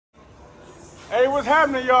Hey, what's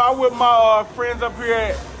happening, y'all? I'm with my friends up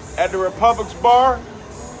here at the Republic's Bar.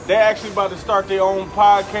 They're actually about to start their own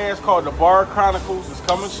podcast called the Bar Chronicles. It's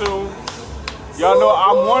coming soon. Y'all know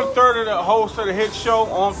I'm 1/3 of the host of the hit show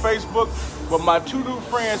on Facebook, but my two new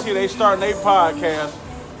friends here, they starting their podcast.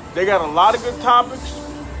 They got a lot of good topics.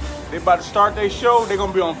 They about to start their show. They're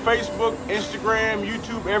going to be on Facebook, Instagram,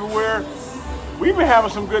 YouTube, everywhere. We've been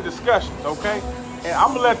having some good discussions, okay? And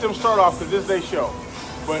I'm going to let them start off because this is their show.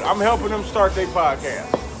 But I'm helping them start their podcast.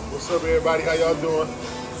 What's up, everybody? How y'all doing?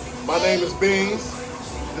 My name is Beans.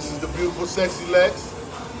 This is the beautiful, sexy Lex.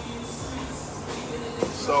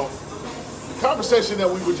 So, the conversation that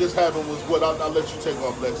we were just having was what? I'll let you take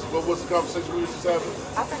off, Lex. What was the conversation we were just having?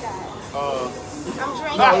 I forgot. I'm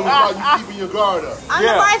drinking. No, it was about you keeping your guard up. I'm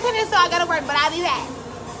the bartender, so I gotta work, but I'll be back.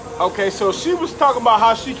 Okay, so she was talking about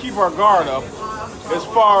how she keep her guard up as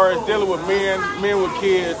far as dealing with men with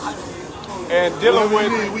kids, and dealing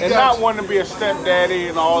with, and not wanting to be a stepdaddy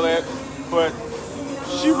and all that, but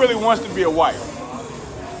she really wants to be a wife.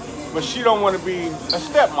 But she don't want to be a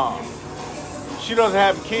stepmom. She doesn't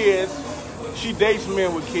have kids. She dates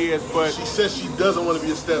men with kids, but she says she doesn't want to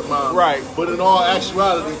be a stepmom. Right. But in all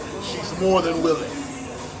actuality, she's more than willing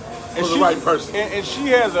for the right person. And she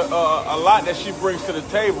has a lot that she brings to the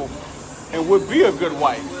table, and would be a good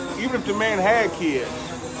wife, even if the man had kids,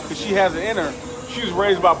 because she has it in her. She was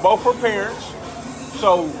raised by both her parents,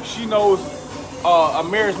 so she knows a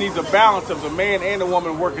marriage needs a balance of the man and the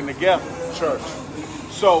woman working together. Church.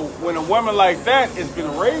 So when a woman like that has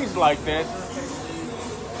been raised like that,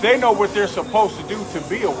 they know what they're supposed to do to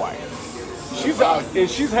be a wife. She's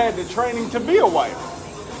had the training to be a wife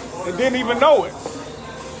and didn't even know it.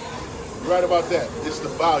 You're right about that. It's the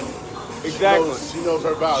value. Exactly. She knows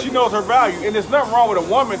her value. She knows her value. And there's nothing wrong with a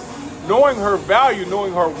woman knowing her value,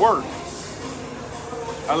 knowing her worth.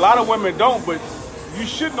 A lot of women don't, but you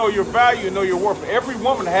should know your value and know your worth. Every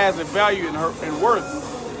woman has a value in her and worth,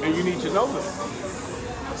 and you need to know that.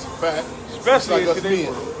 That's a fact. Especially like in today's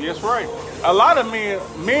world. Yes, right. A lot of men,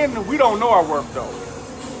 we don't know our worth though.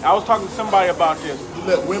 I was talking to somebody about this. You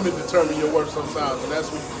let women determine your worth sometimes, and that's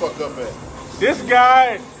where you fuck up at. This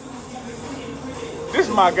is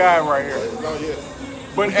my guy right here. Oh yeah.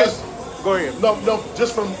 But go ahead. No,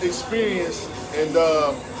 just from experience and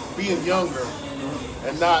being younger,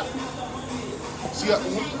 and not. See,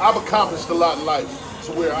 I've accomplished a lot in life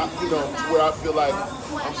to where I feel like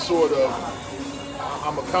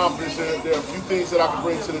I'm accomplished. There are a few things that I can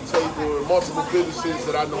bring to the table. Multiple businesses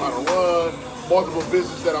that I know how to run. Multiple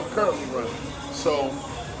businesses that I'm currently running. So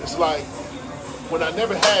it's like when I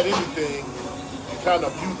never had anything, you kind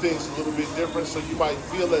of view things a little bit different. So you might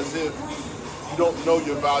feel as if you don't know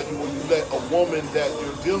your value when you let a woman that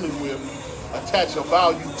you're dealing with attach a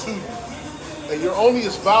value to you. And you're only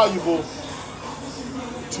as valuable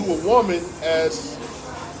to a woman as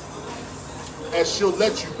she'll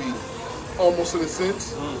let you be, almost in a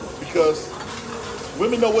sense, because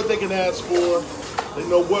women know what they can ask for. They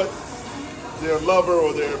know what their lover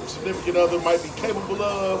or their significant other might be capable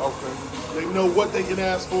of. Okay. They know what they can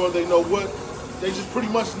ask for. They know what, they just pretty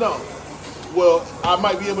much know. Well, I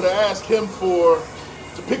might be able to ask him to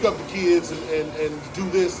pick up the kids and do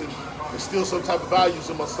this and instill some type of values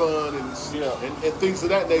in my son and things of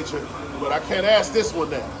that nature. But I can't ask this one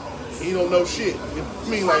now. He don't know shit. You know what I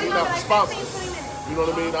mean? Like, he's not responsible. You know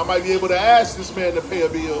what I mean? I might be able to ask this man to pay a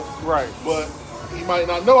bill. Right. But he might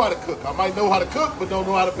not know how to cook. I might know how to cook, but don't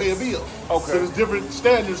know how to pay a bill. Okay. So there's different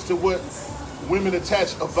standards to what women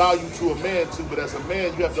attach a value to a man to. But as a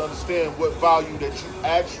man, you have to understand what value that you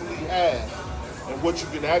actually have and what you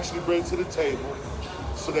can actually bring to the table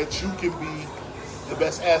so that you can be the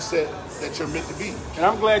best asset that you're meant to be. And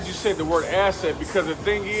I'm glad you said the word asset, because the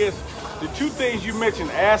thing is, the two things you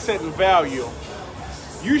mentioned, asset and value,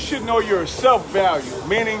 you should know your self-value,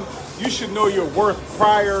 meaning you should know your worth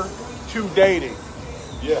prior to dating.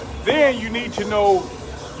 Yeah. Then you need to know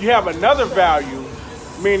you have another value,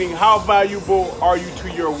 meaning how valuable are you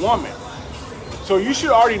to your woman. So you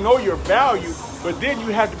should already know your value, but then you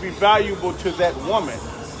have to be valuable to that woman.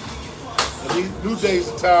 In these new days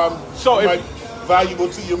of time, so you might valuable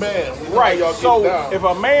to your man. Right. So if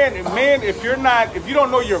a man, if you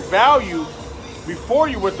don't know your value before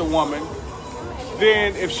you're with the woman,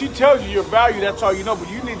 then if she tells you your value, that's all you know. But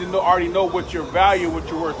you need to already know what your value, what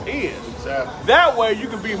your worth is. Exactly. That way you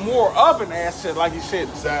can be more of an asset, like you said,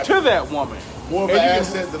 to that woman. More of an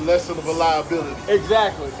asset, the less of a liability.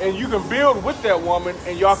 Exactly. And you can build with that woman,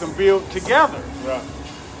 and y'all can build together. Right.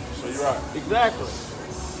 So you're right. Exactly.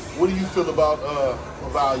 What do you feel about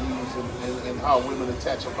values and how women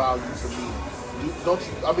attach a value to men?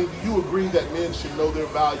 Do you agree that men should know their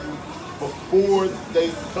value before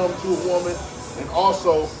they come to a woman, and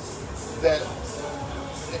also that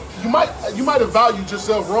you might have valued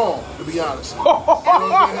yourself wrong, to be honest. You know what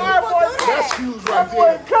I'm saying? That's huge right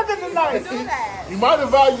there. Cooking tonight. Do that. You might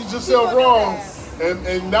have valued yourself People do wrong, that.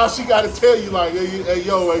 and now she got to tell you like, hey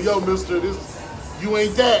yo, mister, you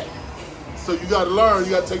ain't that. So you got to learn.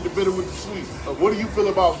 You got to take the bitter with the sweet. What do you feel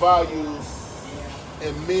about values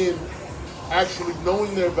and men actually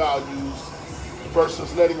knowing their values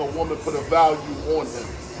versus letting a woman put a value on them?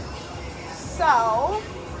 So,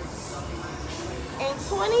 in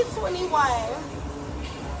 2021,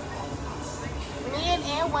 men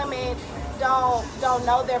and women don't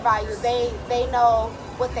know their value. They know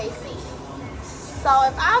what they see. So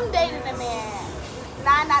if I'm dating a man, 9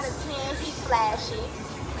 out of 10 he flashy.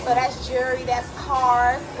 So that's jewelry, that's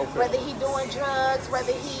cars, whether he doing drugs,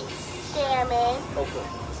 whether he scamming. Okay.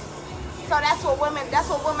 So that's what women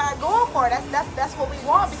are going for. That's what we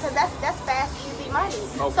want, because that's fast, easy money.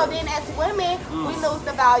 Okay. So then as women, we lose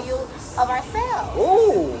the value of ourselves.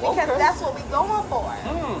 Ooh, Because that's what we're going for.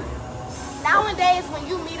 Nowadays, when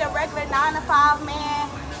you meet a regular 9-to-5 man,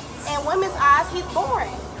 in women's eyes, he's boring.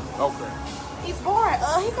 Okay. He's boring.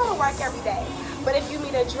 He go to work every day. But if you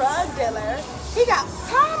meet a drug dealer, he got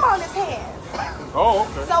time on his hands. Oh,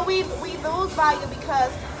 okay. So we lose value because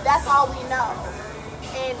that's all we know,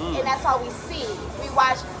 and that's all we see. We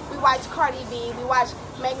watch Cardi B, we watch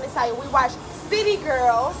Megan Thee Stallion, we watch City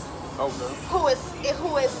Girls, who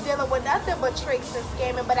is dealing with nothing but tricks and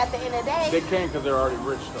scamming. But at the end of the day, They can because they're already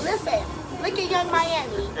rich, though. listen, look at Young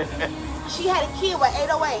Miami. She had a kid with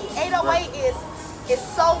 808. 808 is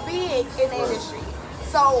so big in the industry.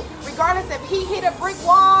 So regardless if he hit a brick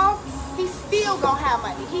wall, he's still gonna have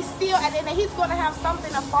money. He's still, and then he's gonna have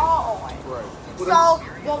something to fall on. Right. So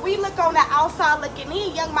when we look on the outside looking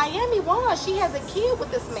in, Young Miami won. She has a kid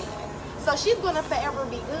with this man. So she's gonna forever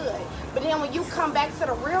be good. But then when you come back to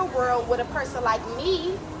the real world with a person like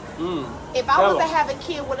me, if I was to have a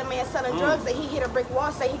kid with a man selling drugs and he hit a brick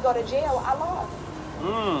wall, say he go to jail, I lost.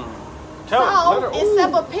 So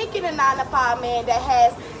instead of picking a 9-to-5 man that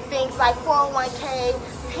has things like 401k,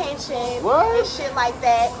 pension, and shit like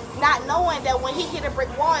that, not knowing that when he hit a brick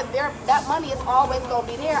wall, that money is always gonna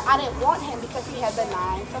be there. I didn't want him because he has a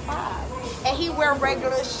 9-to-5, and he wear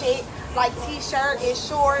regular shit like t-shirt and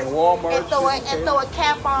shorts, and Walmart and throw a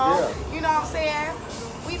cap on. Yeah. You know what I'm saying?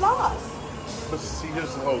 We lost. But see,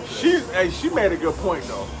 here's the whole thing. She made a good point,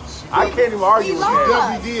 though. I can't even argue with She that.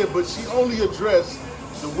 definitely did, but she only addressed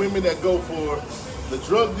the women that go for the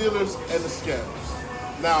drug dealers and the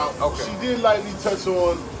scammers. Now, she did lightly touch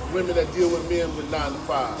on women that deal with men with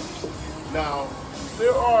 9-to-5s. Now,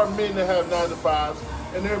 there are men that have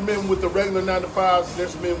 9-to-5s, and there are men with the regular 9-to-5s, and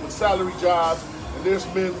there's men with salary jobs, and there's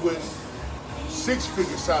men with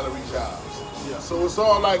 6-figure salary jobs. Yeah. So it's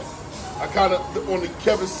all like, I kind of, on the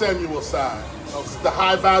Kevin Samuel side. It's the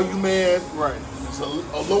high value man. Right. It's a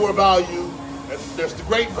lower value. And there's the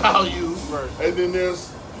great value. Right. And then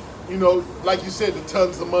there's, you know, like you said, the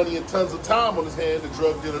tons of money and tons of time on his hand, the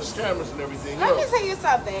drug dealers, scammers, and everything Let else. me tell you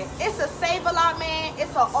something. It's a Save-A-Lot man.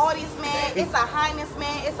 It's a Aldi's man. It's a Highness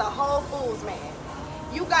man. It's a Whole Foods man.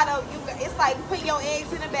 It's like putting your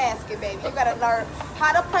eggs in a basket, baby. You gotta learn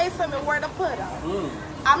how to place them and where to put them.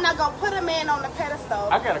 I'm not gonna put a man on the pedestal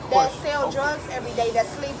I got a that question. sell drugs every day, that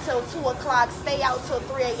sleep till 2 o'clock, stay out till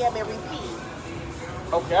 3 a.m. and repeat.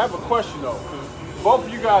 Okay, I have a question, though. 'Cause both of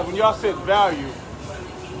you guys, when y'all said value,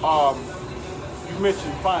 you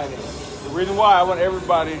mentioned finance. The reason why I want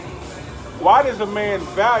everybody, why does a man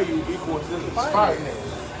value equal his finance?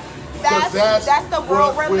 That's the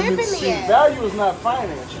world we're women living see. in. Value is not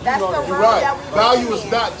finance. You That's know the that. You're world right. that we Value live is in.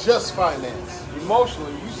 not just finance.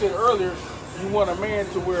 Emotionally, you said earlier you want a man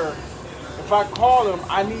to where if I call him,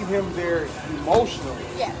 I need him there emotionally.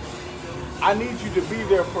 Yeah. I need you to be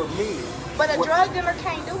there for me. But a drug dealer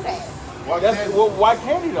can't do that. Why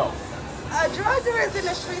can't he though? A drug dealer is in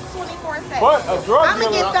the streets 24/7. But a drug I'm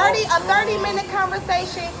gonna dealer- get a 30-minute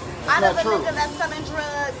conversation out of not a true. nigga that's selling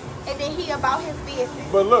drugs, and then he about his business.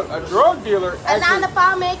 But look, a drug dealer A actually,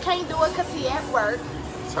 9-to-5 man can't do it because he at work.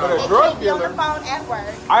 but a He drug can't be on the dealer, phone at work.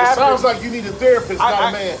 I It have sounds to, like you need a therapist, not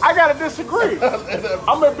a man. I gotta disagree.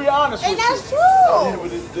 I'm gonna be honest And with that's you. Yeah,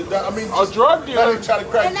 true. but I mean, A drug dealer- not even try to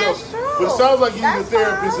crack And that's jokes. true. But it sounds like you need a That's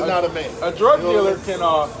therapist fine. and not a man. A drug You know dealer what I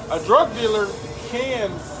mean?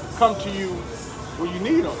 can come to you when you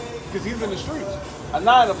need him because he's in the streets. A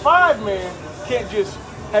 9-to-5 man can't just,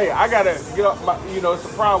 hey, I gotta get up. It's a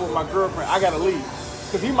problem with my girlfriend. I gotta leave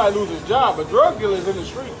because he might lose his job. A drug dealer is in the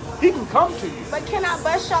street. He can come to you. But can I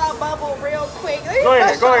bust y'all bubble real quick? Let me Go ahead,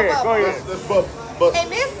 bust go y'all ahead, bubble. go ahead. Let's but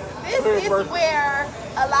And this ahead, is Bert. where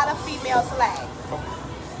a lot of females lack.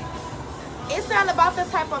 it's not about the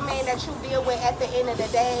type of man that you deal with at the end of the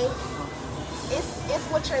day. It's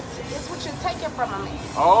what you're taking from a man.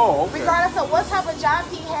 Oh, okay. Regardless of what type of job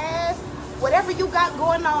he has, whatever you got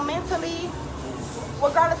going on mentally,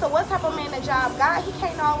 regardless of what type of man the job got, he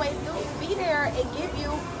can't always be there and give you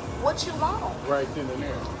what you want. Right then and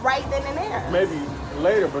there. Right then and there. Maybe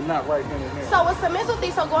later, but not right then and there. So it's a mental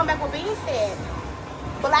thing. So going back what being said,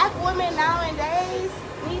 black women nowadays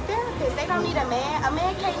need therapists. They don't need a man. A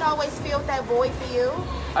man can't always fill that void for you.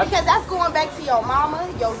 Because that's going back to your mama,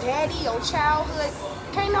 your daddy, your childhood.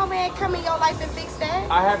 Can't no man come in your life and fix that.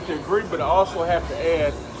 I have to agree, but I also have to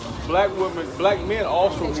add, black men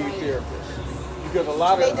also need therapists. Because a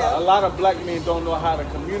lot of black men don't know how to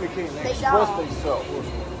communicate and express themselves.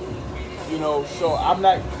 You know, so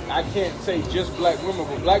I can't say just black women,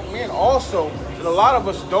 but black men also, and a lot of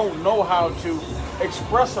us don't know how to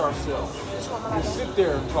express ourselves and sit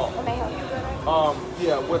there and talk.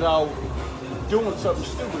 Without doing something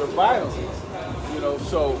stupid or violent. You know,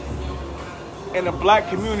 so in the black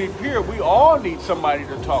community period, we all need somebody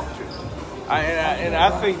to talk to. And I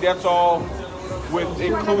think that's all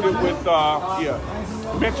included with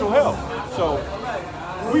mental health. So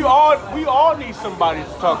we all need somebody to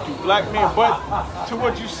talk to, black men. But to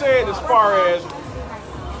what you said, as far as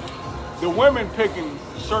the women picking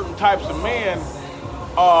certain types of men,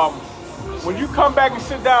 when you come back and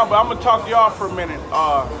sit down, but I'm gonna talk to y'all for a minute.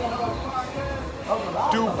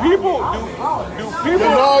 Do people? No,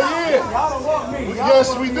 yeah. Y'all don't want me.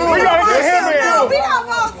 Yes, we do. We gotta get him in. We don't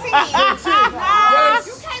want T. Yes,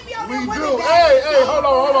 You can't be on we there do. with Hey, hold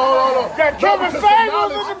on. Got Kevin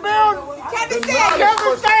Samuels in the building. Kevin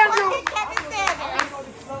Kevin Samuels. Kevin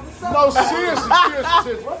Samuels. No, seriously.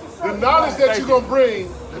 The knowledge that you're gonna bring,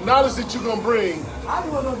 I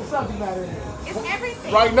do want to know the subject matter. It's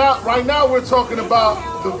everything. Right now we're talking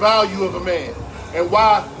about the value of a man and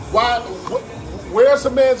where's a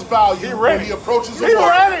man's value when he approaches a woman?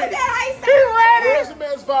 Where's a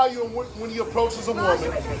man's value when he approaches a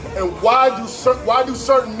woman? And why do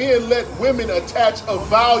certain men let women attach a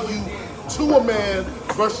value to a man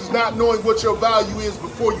versus not knowing what your value is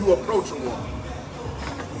before you approach a woman?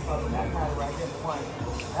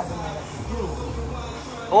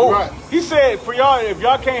 Oh, right. He said for y'all, if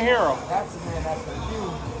y'all can't hear him. That's the man that's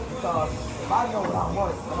confused because if I know what I'm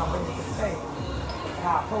worth when I'm bringing to the table and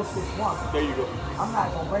I approach this woman, There you go. I'm not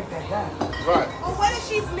gonna break that down. Right. Well, what if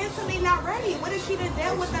she's mentally not ready? What if she done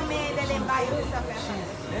dealt with a man that didn't value himself at She's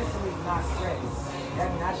first? mentally not ready. That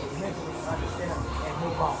means I should mentally understand and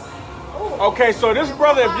move on. Okay, so this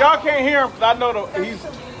brother, if y'all can't hear him, I know he's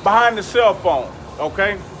behind the cell phone.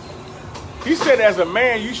 Okay. He said, as a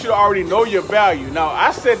man, you should already know your value. Now, I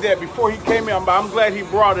said that before he came in, but I'm glad he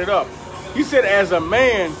brought it up. He said, as a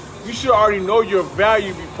man, you should already know your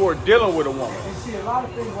value before dealing with a woman. And see, a lot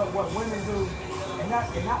of things what women do, and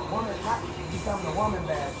not becoming a woman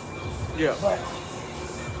bad. Yeah. But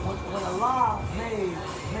when Allah made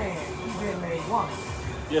man, he then made woman.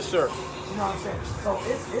 Yes, sir. You know what I'm saying? So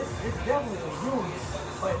it's definitely a union.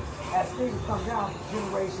 But as things come down,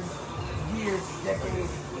 generations, years, decades,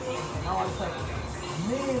 and all this stuff,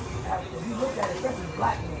 men, if you look at it, especially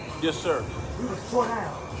black men, Yes, sir. we was tore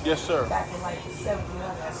down. Yes, sir. Back in like the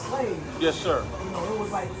 1700s as slaves. Yes, sir. You know, it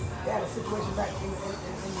was like they had a situation back in the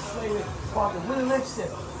slavery called the Willis Lynch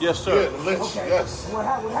system. Yes, Yeah, sir. the lynch, Okay. yes. What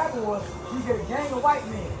happened was you get a gang of white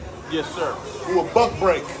men, Yes, sir. Who a buck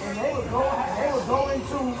break. and they would go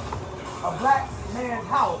into a black man's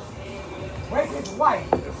house, rape his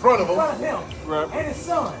wife In front of him Right. and his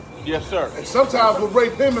son. Yes, sir. And sometimes will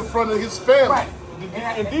rape him in front of his family. Right.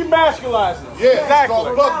 And demasculize him. Yeah, Exactly. it's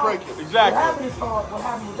called buck breaking. Exactly. What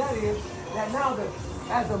happened with that is that now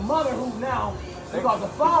as the mother who now, because the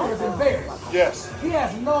father is embarrassed, Yes. he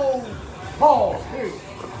has no balls, period.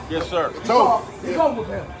 Yes, sir. It's over. It's Yeah. over with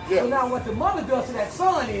him. Yeah. So now what the mother does to that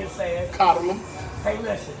son is says, Coddle him. hey,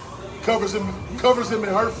 listen. Covers him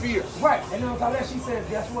in her fear. Right. And then on top of that, she says,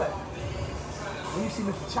 guess what? When you see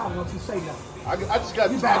Mr. Child, don't you say nothing. I just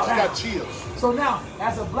got chills. So now,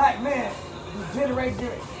 as a black man, you generate,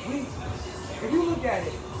 if you look at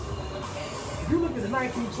it, if you look at the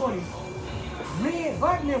 1920s,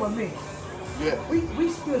 black men were men. Yeah. We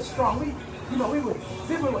stood strong. We were, it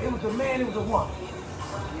was a man, it was a woman.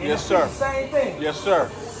 And Yes, it's sir. The same thing. Yes, sir.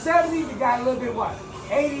 70s, it got a little bit what?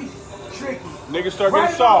 80s, tricky. Niggas start Right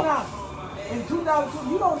getting soft. now, in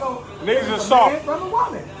 2002, you don't know. Niggas if are it's a soft. man from a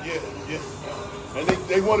woman. Yeah. And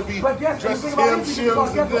they want to be But guess dressed the as thing about him, these people, shims,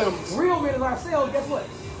 and guess what? thems. Real men as ourselves, guess what?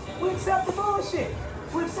 We accept the bullshit.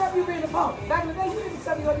 We accept you being a punk. Back in the day, you didn't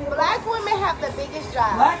accept you being a punk. Black women have the biggest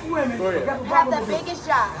job. Black women, Go ahead. guess what Have black the women do? biggest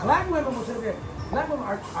job. Black women will sit there. Black women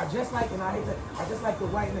are just like, and I hate that, are just like the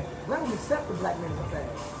white men. Black women accept the black men as a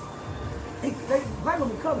fact. Black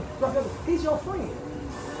women come, he's your friend.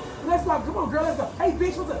 Let's go, come on girl, let's go. Hey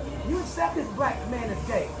bitch, what's up? You accept this black man as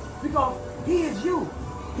gay because he is you.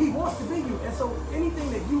 He wants to be you. And so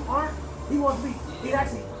anything that you aren't, he wants to be, he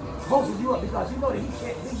actually bolsters you up because you know that he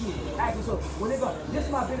can't be you. Actually, so when they go, this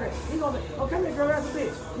is my bigger, he's gonna say, oh come here girl, that's a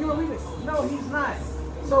bitch. You gonna leave it? No, he's not.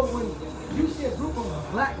 So when you see a group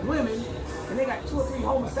of black women and they got 2 or 3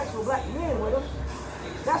 homosexual black men with them,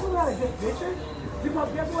 that's not a good picture.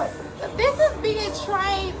 Because guess what? This is being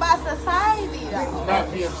trained by society, though.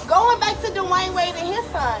 Going back to Dwayne Wade and his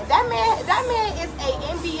son, that man is a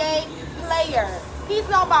NBA player. He's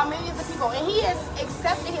known by millions of people, and he has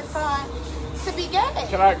accepted his son to be gay.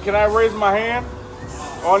 Can I raise my hand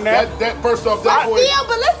on that? That first off, but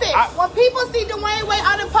listen, when people see Dwayne Wade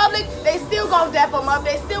out in public, they still gonna dap him up.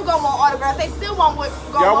 They still gonna want autographs. They still want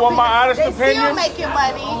y'all want my honest opinion? They still making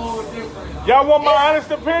money. Y'all want my honest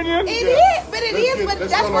opinion? It is, but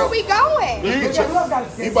that's where we going. He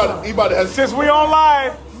about to have, since we on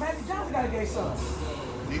live. Magic Johnson got a gay son.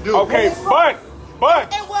 He do. Okay,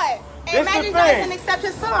 but. And what? And Magic Johnson accept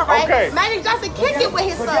his son, right? Okay. Magic Johnson kick it with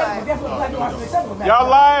his son. Y'all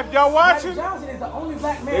live? Y'all watching? Magic Johnson is the only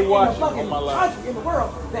black man in the fucking country, in the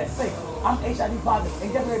world that say, I'm HIV positive.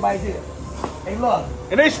 And guess what everybody did? They love him.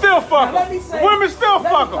 And they still fuck him. Women still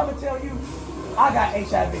fuck him. Let me come and tell you, I got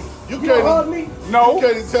HIV. You can't hug me? No. You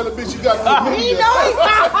can't even tell a bitch you got chlamydia. He know he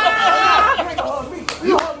got You ain't gonna hug me.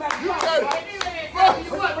 You hug Magic Johnson.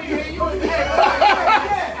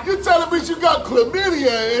 You tell a bitch you got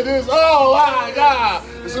chlamydia and it's, oh my God.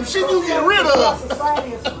 It's some shit you get rid of.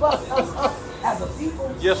 Society is fucked us up as a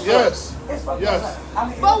people. Yes, sir. Yes. It's fucked us up. I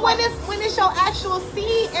mean, but when it's your actual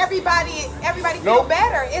seed, everybody feel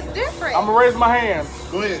better. It's different. I'm gonna raise my hand.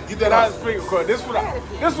 Go ahead, get that out. This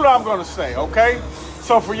is what I'm gonna say, okay?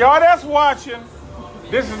 So for y'all that's watching,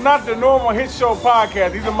 this is not the normal hit show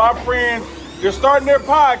podcast. These are my friends. They're starting their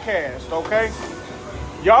podcast, okay?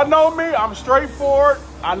 Y'all know me. I'm straightforward.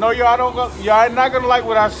 I know y'all not gonna like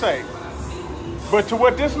what I say. But to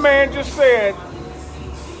what this man just said,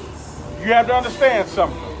 you have to understand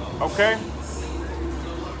something, okay?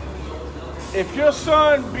 If your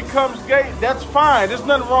son becomes gay, that's fine. There's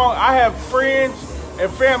nothing wrong. I have friends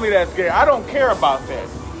and family that's gay. I don't care about that.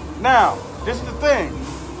 Now, this is the thing.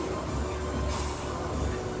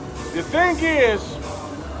 The thing is,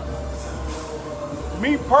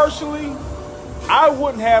 me personally, I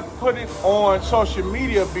wouldn't have put it on social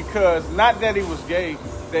media because not that he was gay,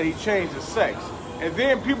 that he changed his sex. And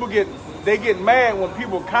then people get mad when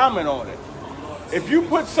people comment on it. If you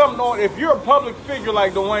put something on, if you're a public figure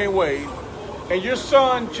like Dwayne Wade, and your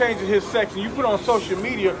son changes his sex and you put it on social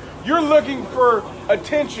media, you're looking for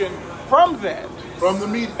attention from that. From the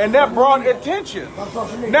media. And that brought attention.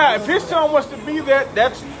 Now, if his son wants to be that,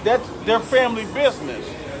 that's their family business.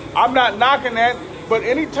 I'm not knocking that, but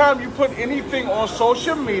anytime you put anything on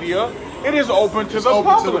social media, it is open to the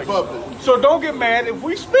public. So don't get mad if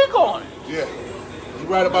we speak on it. Yeah, you're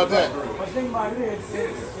right about that. But the thing about it is,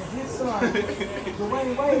 if his son,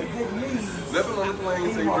 Dwayne Wade didn't need nothing on the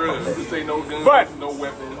plane say drugs. Just say no guns, but no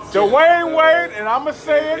weapons. Dwayne Wade, and I'm going to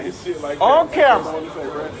say it like on camera.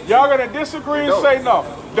 Y'all going to disagree and say no.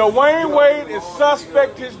 Dwayne Wade is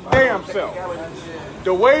suspect his damn self.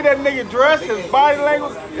 The way that nigga dressed, his body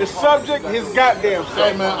language is subject his goddamn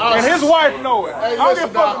self. Hey man, and his wife know it. Hey, I don't give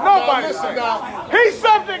a fuck nobody say. He's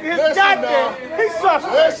subject his goddamn. He's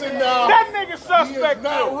suspect. Listen now. That nigga suspect he is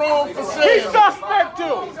not too. wrong for saying. He's suspect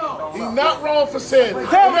too. He's not wrong for saying.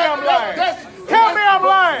 Tell me I'm lying. Tell me I'm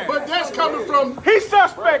lying. But that's coming from. He's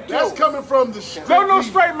suspect too. That's coming from the strictly no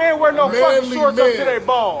straight man wear no fucking shorts up to their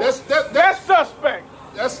balls. That's suspect.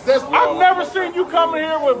 That's I've never seen you come in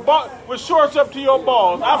here with shorts up to your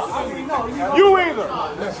balls. I've seen you either.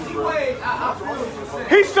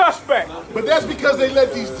 He's suspect. But that's because they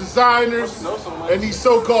let these designers and these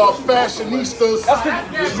so-called fashionistas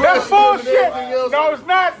That's bullshit. No, it's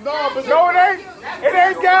not. No, it ain't. It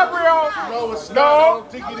ain't Gabrielle. No, it's not. No. I don't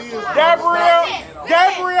think it is.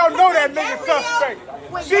 Gabrielle know that nigga suspect.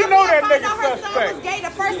 She know that nigga suspect. Her son was gay. The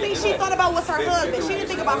first thing she thought about was her husband. She didn't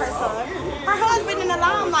think about her son. Her husband in the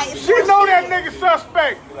limelight. She know that nigga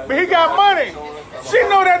suspect, but he got money. She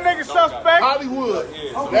know that nigga suspect. Hollywood.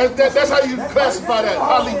 That's how you classify that.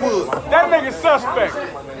 Hollywood. That nigga suspect.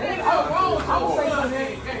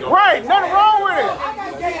 Right, nothing wrong with it.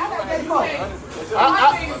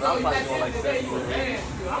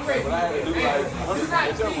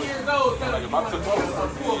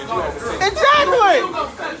 Exactly.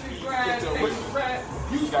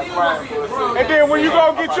 And then when you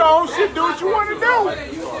go get your own shit, do what you want to do.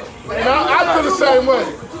 And I feel the same way.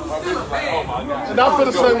 And I feel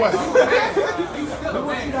the same way. Look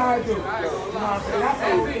what you gotta do. You know what I'm saying? That's the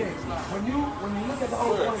whole thing. When you look at the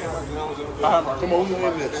whole point of it. Come on, we gonna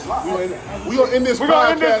end this. We gonna end this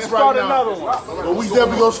podcast right now. But we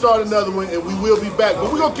definitely gonna start another one, and we will be back.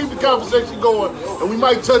 But we gonna keep the conversation going, and we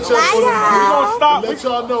might touch up on it. We gonna stop. Let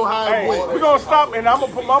y'all know how it went. We gonna stop, and I'm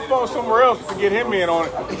gonna put my phone somewhere else to get him in on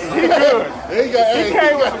it. He good. He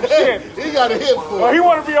came with some shit. He got a hit for it. Well, he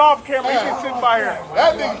want to be off camera. He can sit by here.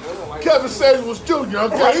 That nigga, Kevin Samuels Jr.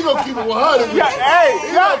 Okay, he gonna keep it 100. He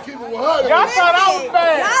gonna keep it 100. Y'all thought I was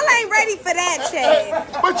bad. Y'all ain't ready for that,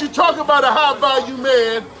 Chad. But you talk about a high value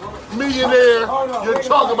man, millionaire. You're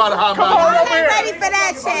talking about a high value man. Y'all ain't ready for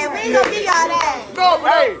that, Chad. We ain't gonna give y'all that. No,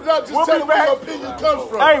 but just tell me where your opinion comes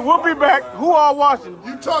from. Hey, we'll be back. Who all watching?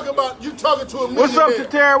 You talking to a millionaire. What's up,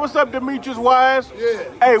 Tatara? What's up, Demetrius Wise? Yeah.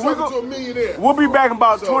 Hey, we're to a millionaire. We'll be back in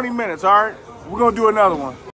about 20 minutes, all right? We're going to do another one.